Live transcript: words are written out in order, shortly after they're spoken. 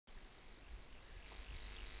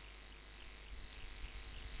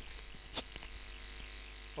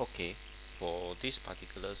Okay, for this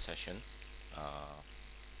particular session, uh,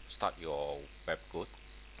 start your WebGoat.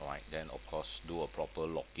 Alright, then of course do a proper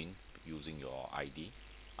login using your ID.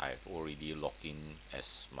 I've already logged in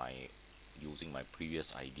as my using my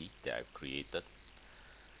previous ID that I've created.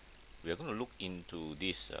 We are going to look into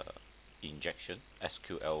this injection,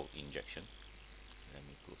 SQL injection. Let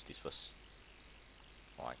me close this first.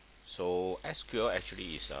 Alright, so SQL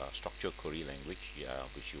actually is a structured query language,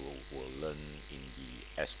 which you will learn in the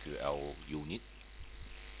SQL unit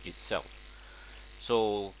itself.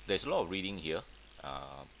 So there's a lot of reading here.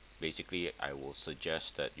 Basically, I will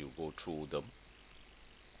suggest that you go through them.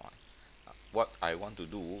 Alright. What I want to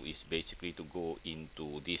do is basically to go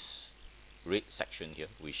into this red section here,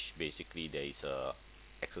 which basically there is a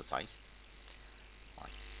exercise.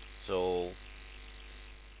 Alright. So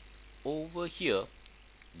over here,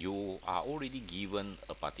 you are already given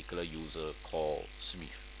a particular user called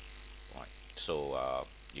Smith. Right. So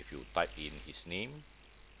if you type in his name,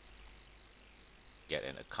 get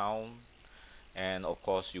an account, and of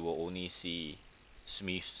course you will only see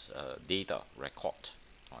Smith's data record.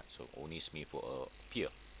 Right, so only Smith will appear.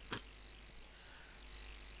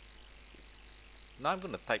 Now I'm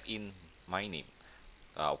going to type in my name.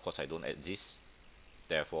 Of course I don't exist,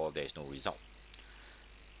 therefore there is no result.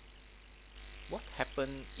 What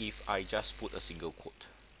happens if I just put a single quote?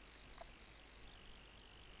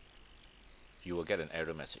 You will get an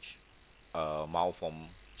error message, malform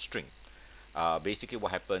string. Basically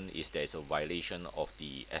what happened is there is a violation of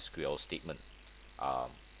the SQL statement.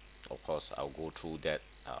 um, of course I'll go through that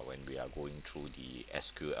when we are going through the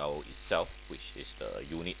SQL itself, which is the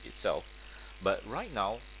unit itself. But right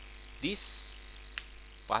now, this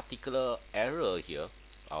particular error here,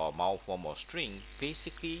 our malform or string,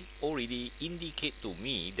 basically already indicate to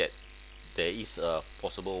me that there is a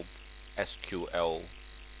possible SQL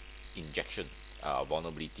injection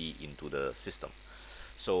vulnerability into the system.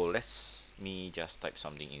 So let's me just type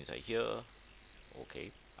something inside here.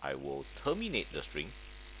 Okay, I will terminate the string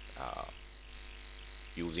uh,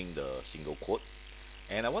 using the single quote,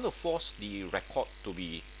 and I want to force the record to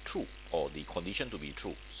be true, or the condition to be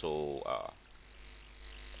true. So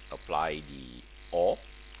apply the OR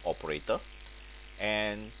operator,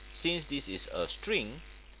 and since this is a string,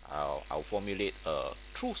 I'll formulate a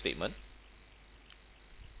true statement.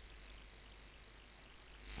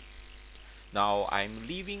 Now I'm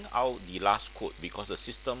leaving out the last quote because the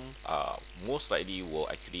system most likely will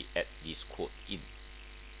actually add this quote in.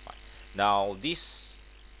 Right. Now this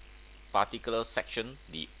particular section,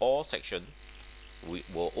 the OR section,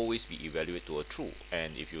 will always be evaluated to a true.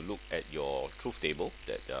 And if you look at your truth table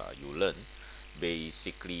that you learn,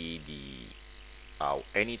 basically the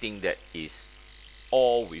anything that is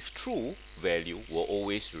all with true value will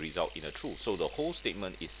always result in a true. So the whole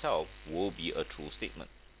statement itself will be a true statement.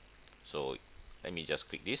 So let me just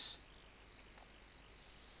click this,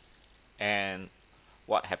 and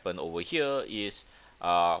what happened over here is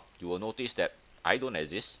you will notice that I don't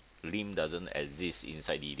exist, lim doesn't exist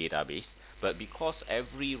inside the database, but because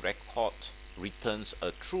every record returns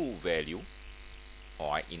a true value,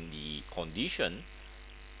 alright, in the condition,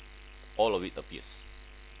 all of it appears.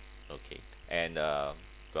 Okay, and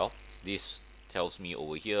well, this tells me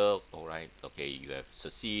over here, alright, okay, you have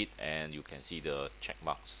succeed, and you can see the check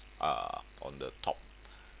marks on the top.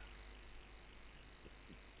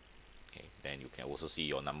 Okay, then you can also see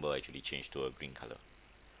your number actually change to a green color.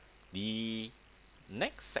 The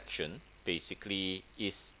next section basically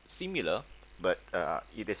is similar, but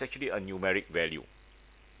it is actually a numeric value.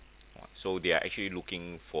 So they are actually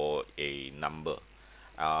looking for a number.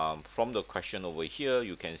 From the question over here,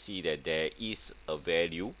 you can see that there is a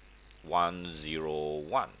value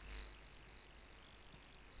 101.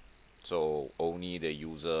 So only the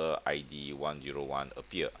user ID 101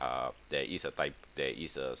 appear. There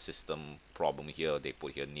is a system problem here. They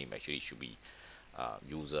put here name, actually should be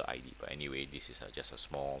user ID, but anyway, this is just a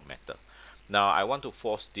small matter. Now I want to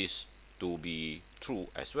force this to be true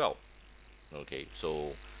as well. Okay,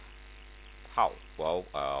 so how? Well,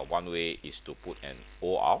 one way is to put an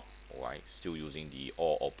OR, alright, still using the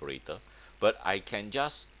OR operator, but I can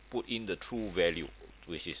just put in the true value,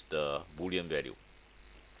 which is the Boolean value.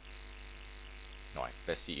 Alright,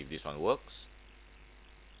 let's see if this one works.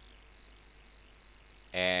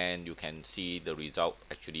 And you can see the result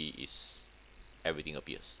actually is everything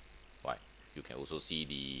appears. Right. You can also see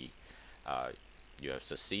the you have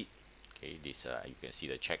succeed. Okay, this you can see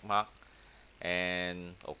the check mark,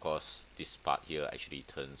 and of course this part here actually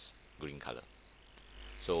turns green color.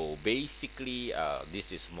 So basically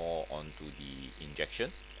this is more onto the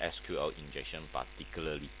injection, SQL injection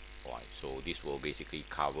particularly. Alright, so this will basically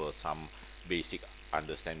cover some basic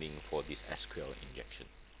understanding for this SQL injection.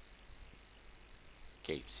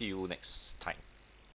 Okay, see you next time.